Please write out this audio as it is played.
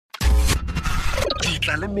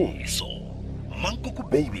Letla le meso Mankoko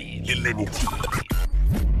baby le leniti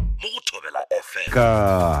mo go Thobela FM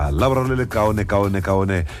ka labrale le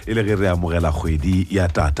kaone ile ge re amogela kgwedi ya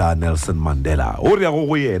tata Nelson Mandela o re ya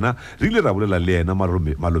go yena re ile ra bolela le yena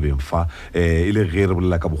malobeng fa ile ge re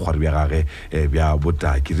bolela ka bogwari bja gage bja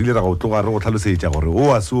botaki re ile ra go tloga re go tlhalosetša gore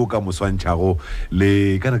o a se o ka moswantšhago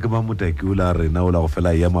le kana ke ba motaki o la rena o la go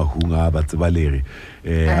fela ya mahunga ba tsebalege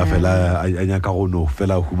a fela a nyaka go no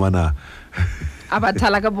fela humana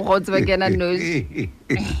abathala ka bogotse ba kena nosi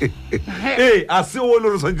a se o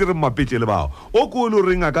le re swantse re mapetse le bao o ko le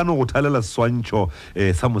re nga ka no go thalela swantšho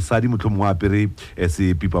sa mosadi motho mo apere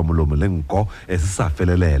se pipa molomo le nko se sa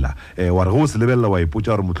felelela wa re go se lebella wa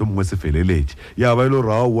ipotsa gore motho mongwe se feleletse ya ba ile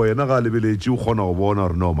ra o yena ga lebeletse o kgona go bona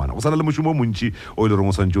gore no mana go sana le moshumo montši o ile re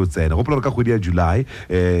go swantse o tsena go plola ka kgwedi ya July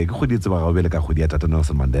ke kgwedi tse ba ga bele ka kgwedi ya tata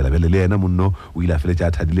Nelson Mandela bele le yena monno o ile a feletša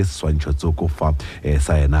a thadile swantšho tsoko fa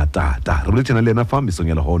sa yena tata re boletsena le yena fa mesong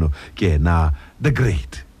ya lehono ke yena the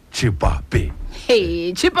great Chepape.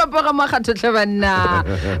 Hey, Chepape ga Makgato tle banna.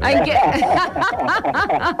 Anke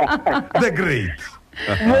The great.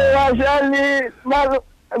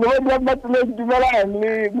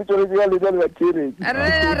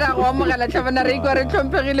 Ra go amogela tlhabana re ikwa re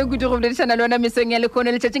tlhompegile go go boledišana le wena mesong ya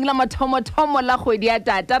lekgono le tšatšing la mathomo la kgwedi ya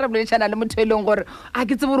tata re boledišana le motho e leng gore a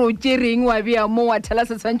ke tsebe gore o tšereng wa bea mo wa thela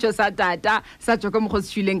seswantšho sa tata sa tswa ka mokgo se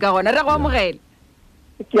tšhileng ka gona re go amogela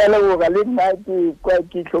ke a leboga le nna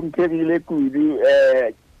ke tlhomphegile kudu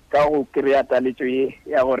ka go kry-a taletso ye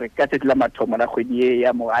ya gore ka tšatši la mathomo la kgwedi ye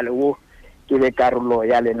ya mogale wo ke be karolo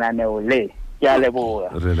ya lenaneo le ke a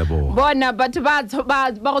leboga bona batho ba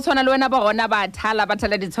go tshwana le wena ba gona ba thala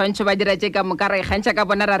ditshwantšho ba dira tše ka moka ra ikgantšha ka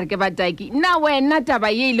bona ra re ke bataki nna wena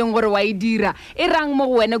taba ye e leng gore wa e dira e rang mo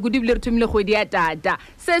go wena kudu bile re thomile kgwedi ya tata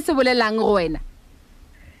se bolelang go wena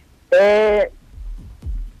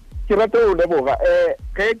ke rata o leboga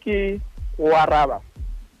ge ke o araba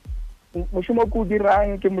mošomo ko o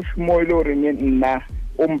dirang ke mošomo e le gore nna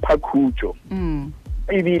o mpha khutšo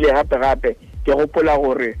ebile gape ke gopola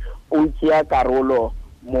gore o tšea karolo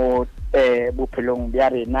mo bophelong bja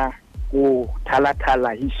rena go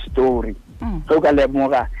thala history ge o ka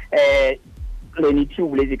lemoga leniti o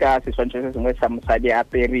boletse ka seswantšho se sengwe sa mosadi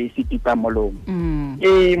apere setipa molomo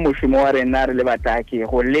ke mošomo wa rena re le bataki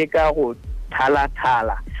go leka go thala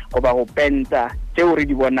goba go penta tseo re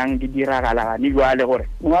di bonang di diragalagane jwale gore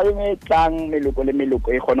ngwabeng e tlang meloko le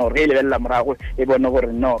meloko e kgona gore ge e lebelela morago e bone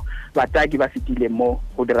gore no bataki ba fetile mo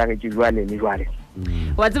go diragetse jwale le jwale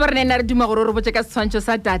wa tseba re nena re duma gore re botse ka seswantšho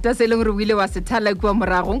sa tata se e leng re buile wa se thala kua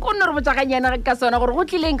morago nko nne re botsa ganyana ka sona gore go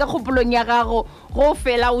tlileng ka kgopolong ya gago go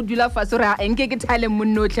fela o dula fase gore enke ke thale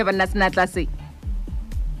monno otlhe banna senatla se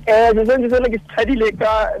seswantšho sele ke se thadile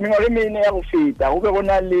ka mengwaga e mene ya go feta go be go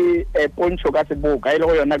na le pontsho ka seboka e le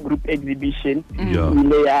go yona group exhibition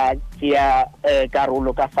ile ya tšea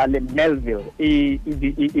karolo ka fa le Melville e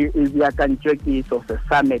beakantšwe ke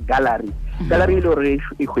Sosame gallery e le gore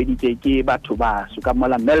e hweditše ke batho baso ka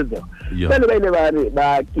mola Melville pele ba ile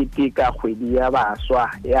ba keteka kgwedi ya baswa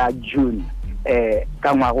ya June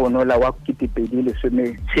ka ngwagono la wa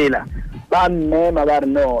 2016 ba mmema ba re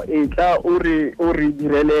no e tla o re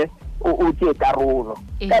direle o tšee karolo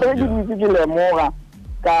ka re di ditse ke lemoga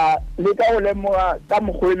ka le ka o lemoga ka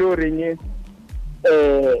mogwele o reng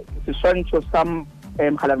seswantšho sa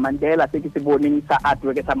Mandela se ke se boneng sa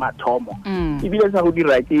artwork sa mathomo ebile sa go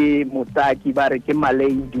dira ke motaki ba re ke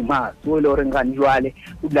Malay Dumas o le gore ngane jwale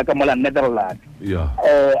o dula ka mola Netherlands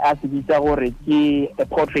a se bitsa gore ke a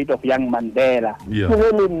portrait of young Mandela ke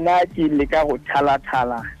le nna ke le ka go thala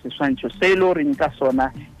seswantšho se le gore ka sona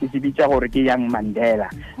ke se bitsa gore ke young Mandela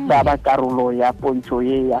ba ba karolo ya pontsho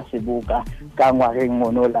ye ya seboka ka ngwageng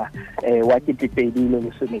ngonola wa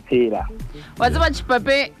 2016 wa tseba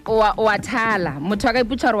Chepape wa thala motho wa ka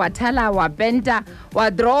iputsa gore wa thala wa penta wa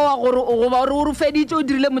drawa gore o goba gore o re feditse o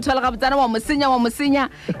dirile motho wa gabotsana wa mosenya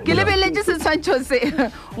ke lebeletse seswantšho se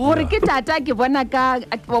gore ke tata ke bona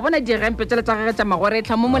wa bona dirempe tšela tša gage tša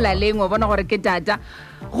magoretlha mo molaleng wa bona gore ke tata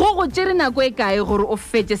go tšere nako e kae gore o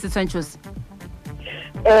fetse seswantšho se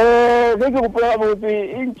ge ke gopola botse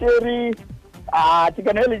e ntšere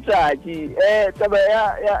tekano ya letšatši taba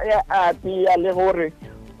ya ati ya le gore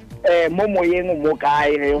mo moyeng mo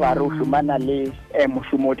kae ge ba re o šomana le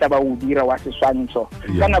mošomo o tla ba o dira wa seswantšho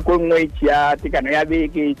ka nako nngwe tšea tekano ya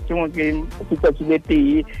beke tšengwe ke tšatši le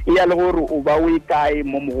tee e ya le gore o ba o e kae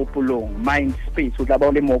mo mogopolong mind space o tla ba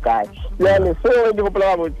o le mo kae jale seo di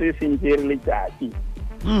gopola ba botse sentšere letšatši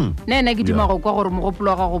nene ke dima go kwa gore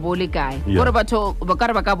mogopolo wa gago bo le kae gore batho ba ka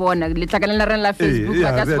re ba ka bona letlakaleng la rena la Facebook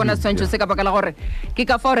ba ka se bona swantšho se ka baka la gore ke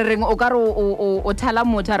ka fa gore reng o ka re o thala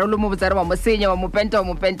motho a re lo mo botsare wa mo senya wa mo penta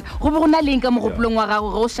go be go na leng ka mogopolong wa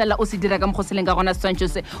gago go šala o se dira ka mogoseleng ka gona swantšho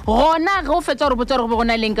se gona ge o fetsa gore botsa gore go be go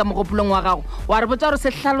na leng ka mogopolong wa gago wa re botsa gore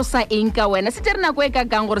se hlalosa eng ka wena se tere nako e ka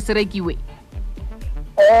kang gore se rekiwe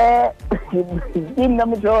ke nna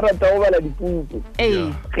motho o rata go bala dipuku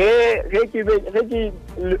ge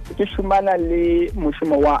ke šomana le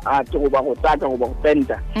mošomo wa art goba go taka goba go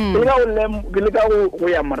penta ke le ka go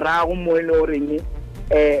ya morago mo e le goreng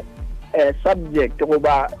subject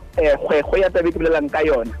goba kgwekgo ya tabe ke bolelang ka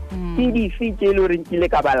yona ke dife tse e le goreng ke ile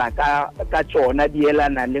ka bala ka tsona di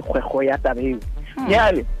elana le kgwekgo ya tabeo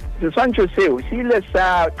jale seswantšho seo se ile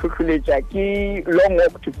sa tlhotlholetša ke long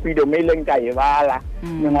walk to freedom e leng ka e bala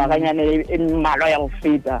mengwaganyane e mmalwa ya go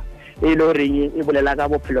feta e le goreng e bolela ka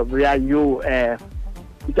bophelo bja yo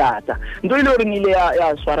tata nto e le goreng ile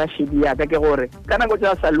ya swara shedi yaka ke gore ka nako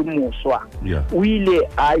tša sa le moswa o ile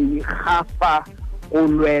a ikgafa go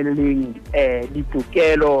lweleng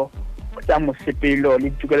ditokelo tša mosepelo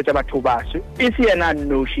le ditokelo tša batho baso e se yena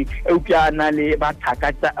noši eupjana le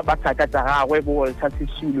bathaka tša gagwe bo Walter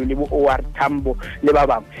Sisulu le bo O.R. Tambo le ba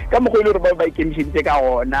bangwe ka mokgwa e le gore ba ikemišeditše ka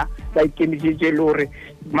gona ba ikemišeditše le gore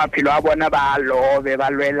maphelo a bona ba lobe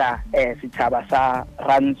ba lwela setšhaba sa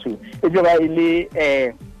rantsho e tloga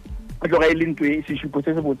e le ntwe sešupo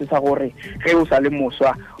se se botse sa gore ge o sa le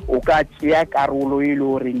moswa o ka tšea karolo e le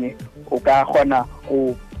goreng o ka kgona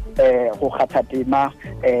go kgathatema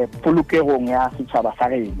polokegong ya setšhaba sa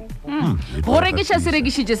geno go rekiša se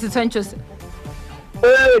rekišitše setshwantšho se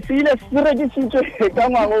se ile se rekišitšwe ka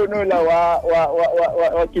ngwaga onola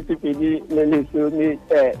wa ketepedi le lesome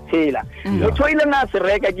tshela motho o ile na se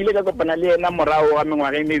reka ke ile ka kopana le ena morago ga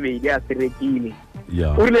mengwaga e mebedi a se rekile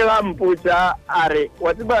o rile ga mpotsa a re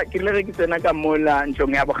wa tseba ke rile ge ke tsena ka mola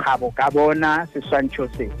ntšong ya bogabo ka bona seswantšho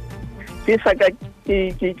se ke sa ka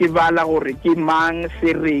ke bala gore ke mang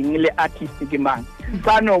se reng le artist ke mang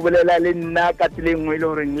fa no bolela le nna ka tsela nngwe le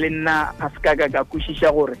gore le nna a ska ka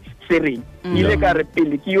kwešiša gore se reng ile ka re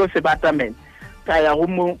pele ke yo se batamela ka ya go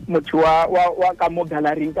motho wa ka mo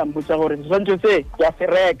galeryng ka mpotsa gore seswantšho se ke a se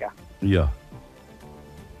reka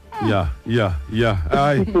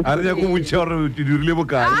ai a re ya go botša gore ke dirile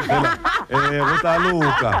bokae fela go tla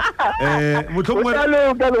loka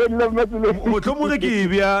mohlomongwe ke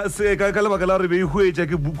bja ka lebaka la gore be e hwetša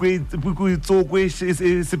ke bukuetsokwe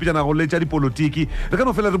sepetšana go letša dipolotiki re ka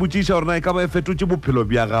no fela re botšiša gore na e ka ba e fetotše bophelo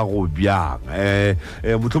bja gago bjang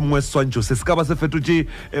mohlomongwe seswantšho se ka ba se fetotše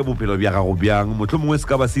bophelo bja gago bjang mohlomongwe se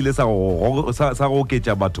ka ba se ile sa go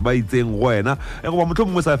oketša batho ba itseng go wena goba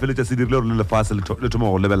mohlomongwe sa feletša se dirile gore le lefase le thoma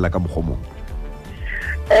go lebelela ka mokgomong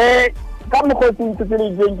ka mokgwa se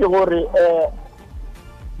ntseteletseng ke gore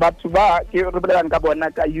batho ba ke re bolelang ka bona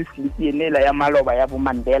ka youth league enela ya maloba ya bo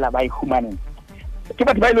Mandela ba ihumaneng ke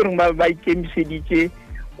batho ba ile reng ba ikemišeditše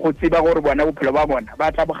go tseba gore bona bophelo ba bona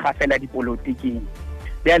ba tla bogafela dipolotiking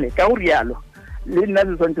bjale ka go rialo le nna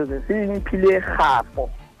seswantšho se mphile gafo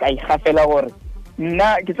ka igafela gore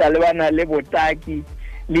nna ke tla lebana le botaki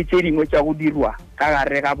le tse dingwe tša go dirwa ka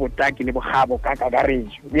gare ga botaki le bogabo ka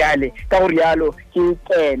kakaretšo bjale ka go rialo ke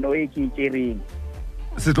keno e ke tšereng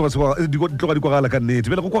se tloga di kwagala ka nnete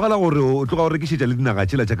bele go kwagala gore o tloga o rekišetša le dinaga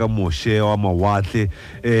tšela tša ka moše wa mawatle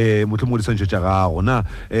motlho mongwe diswantšho tša gago na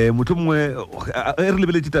motlho mongwe re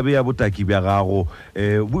lebeletše tabe ya botaki bja gago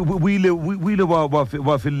bo ile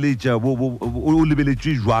ba feleletša o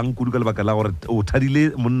lebeletšwe jwang kudu ka lebaka la gore o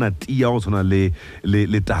thadile monna tia go tshwana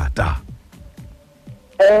le tata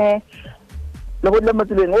le go le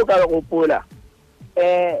matseleng o ka gopola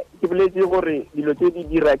ke boletse gore dilo tse di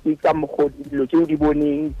dira ke ka mogodi dilo tse o di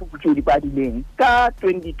boneng tse di padileng ka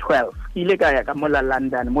 2012 ke ile ka ya ka mola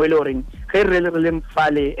London mo ile goreng ge re le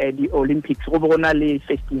mfale di Olympics go bona le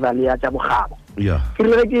festival ya tša bogabo ke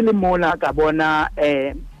re ke le mola ka bona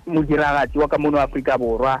modiragatsi wa ka mono Afrika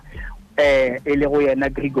Borwa e le go yena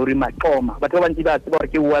Gregory Maqoma batho ba bantši ba tseba gore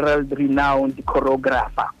ke world renowned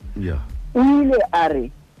choreographer o ile a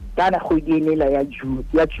re kana kgwedinela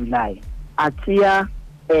ya July a tšea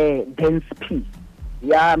dance piece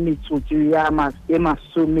ya metsotso ya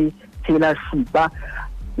masome tshela šupa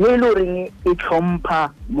ye e le goreng e tlhompha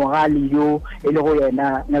mogale yo e le go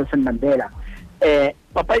yena Nelson Mandela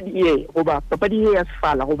papadi ye ya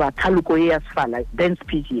sefala goba thaloko ye ya sefala dance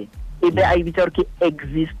piece ye e be a e bitsa gore ke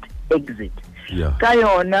exit ka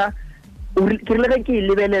yona ke rile ge ke e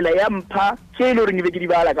lebelela ya mpha tše e le gore ne be ke di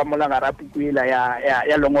bala ka mola gara pukuela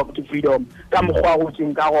ya long walk to freedom ka mokgwa go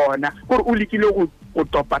tseng ka gona gore o lekile go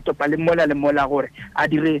topa le mola gore a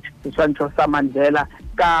dire seswantšho sa Mandela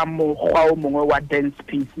ka mokgwa o mongwe wa dance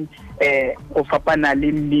piece go fapana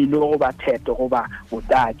le mmino go ba theto go ba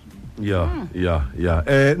botaki. ya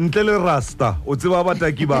ntle le rasta o tseba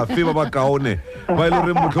bataki ba fe ba kaone ba ile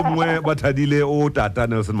re motho mongwe ba thadile o tata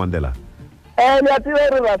Nelson Mandela. Le a tseba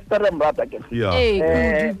re rasta re mrata ke.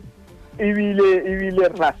 Ibile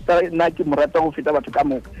rasta na ke morata go feta batho ka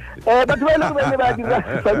moka. Batho ba ile ba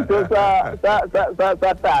dira santo sa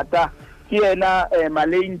tata ke yena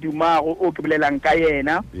Maleng Dumago o ke bolelang ka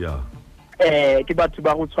yena. Ke batho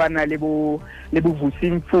ba go tshwana le bo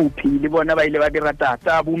Vusing Fuphi le bona ba ile ba dira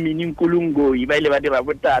tata bo Meaning Kulungoi ba ile ba dira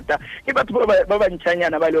botata ke batho ba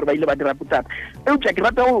bantshanyana ba ile ba ile ba dira botata ke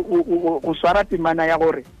rata go swara temana ya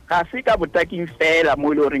gore ga se ka botaking fela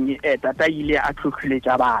mo ile reng tata ile a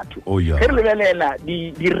tlhotlheletsa batho ge re lebelela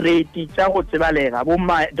di rate tsa go tsebalega bo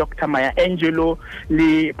Dr. Maya Angelou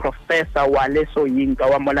le Professor Wale Soyinka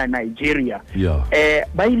wa mola Nigeria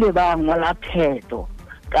ba ile ba ngola pheto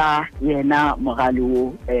ka yena mogale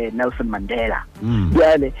o Nelson Mandela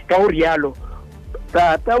yale ka o rialo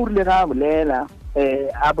tata o le ga bolela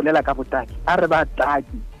a bolela ka botaki a re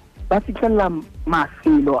bataki ba fitlhela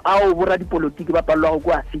mafelo a o bora dipolitiki ba palwa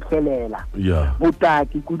go a fitlhelela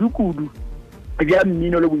botaki kudukudu ya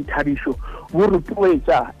mmino le boithabiso bo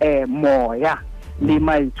rotloetsa moya le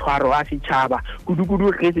maitshwaro a setšhaba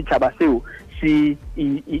kudukudu ge setšhaba seo si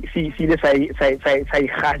le sa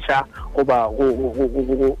ikgasha go ba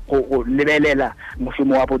go lebelela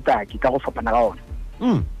mošomo wa botaki ka go fapana ga ona.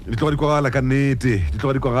 Di tloga di kwagala ka nnete di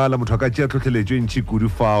tloga di kwagala motho a ka tšea tlhotlheletšo e ntšhi kudu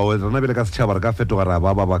fao rena bele ka setšhaba re ka fetoga ra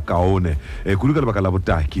ba kaone kudu ka lebaka la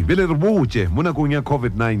botaki bele re botse mo nakong ya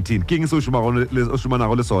COVID-19 ke eng se o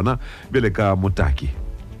šomanago le sona bele ka motaki?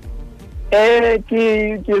 Ke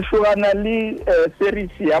shogana le series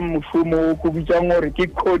ya mošomo go bitsang gore ke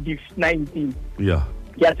COVID-19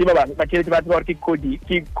 ke a tseba ba tseba gore ke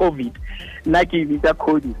COVID nna ke bitsa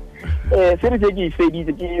COVID series e ke e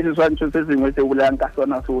feditse ke seswantšho se sengwe se bolelang ka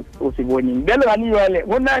sona o se boneng bjale gane jale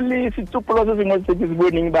go na le setsopolo se sengwe se ke se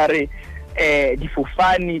boneng ba re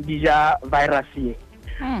difofane di ja virus ye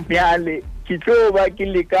bjale ke tlo ba ke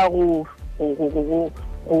leka go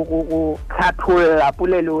kgatholla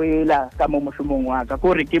polelo ela ka mo mošomong wa ka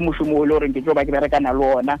gore ke mošomo o le gore ke tlo ba ke berekana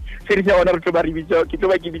le ona series ya ona ke tlo ba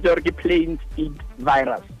ke bitsa gore ke plain speed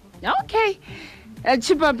virus. Okay,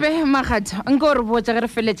 Chepape Makgato nko re botsa ge re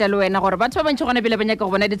feletša le wena gore batho ba bantši gona bile ba nyaka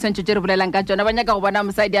go bona ditshwantšho tše re bolelang ka tsona ba nyaka go bona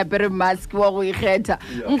mosadi a pere mask wa go ikgetha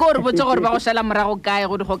nko re botsa gore ba go šala morago kae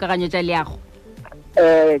go dikgokaganyo tša leago?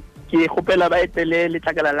 Ke gopela ba etele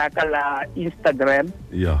letlakala la ka la Instagram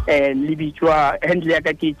le bitswa handle ya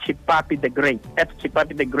ka ke Chepape the Great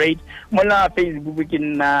 @Chepape the Great mola Facebook ke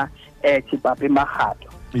nna Chepape Makgato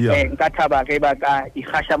nka thaba ge ba ka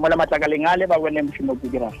ikgasha mola matlakaleng a le ba bone mošomo ke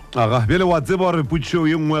dirang aga bjale wa tseba gore putšo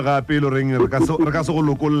ye nngwe gape le reng re ka se go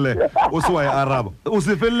lokolle o se wa e araba o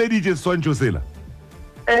se feleleditše seswantšho sela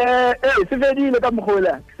se fedile ka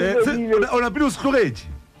mogola o napile o se tlogetše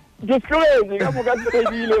ke tlogetse ka moka se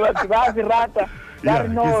fedile batho ba se rata ka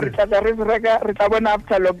re no re tla bona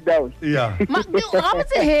after lockdown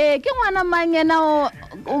gabotse he ke ngwana mang yena o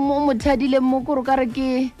mothadile mo kore ka re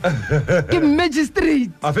ke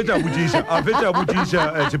magistrate a fetša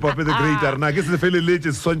botšiša Chepape the Great a rena ke se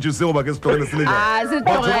feleletše seswantšho seo ba ke se tlogele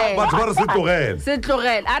batho ba re se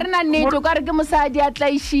tlogele a rena nnete o ka re ke mosadi a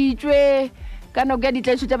tlaišitšwe ka noko ya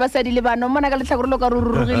ditlaitšo tša basadi le bana o mona ka letlhakorolo ka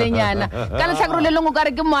rurugile-nyana ka letlhakorolo le lengwe ka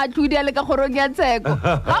re ke moatlhodi a le ka kgorong ya tsheko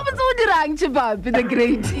ga botse o dirang Chepape the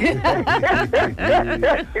Great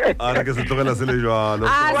a re ke se tlogela se le jalo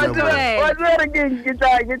ke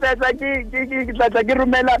tlatla ke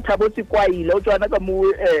romela Thabo Sekwaile o tswana ka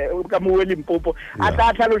mowe Limpopo a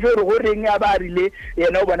tla tlhaloša gore go reng a ba rile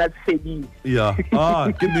yena o bona se fedile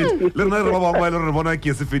ke nnete le rena re ba bangwe ba e le re bona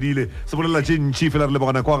ke se fedile se bolela tše ntšhi fela re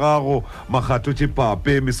lebagana kwa gago Makgato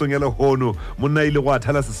Chepape mesong ya lehono monna ile go a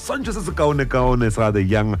thala seswantšho se se kaone sa the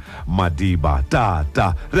young Madiba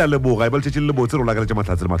tata re a leboga e ba letšetše le lebotse re o lakaletša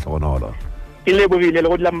mahlatse le matlhogonolo ke lebogile le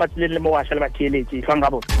go dila mmatseleng le mogaša le batheeletše tlhwang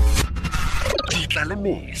gabotse Ditla le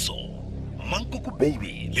meso Mankoko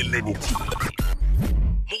Baby le Lenny T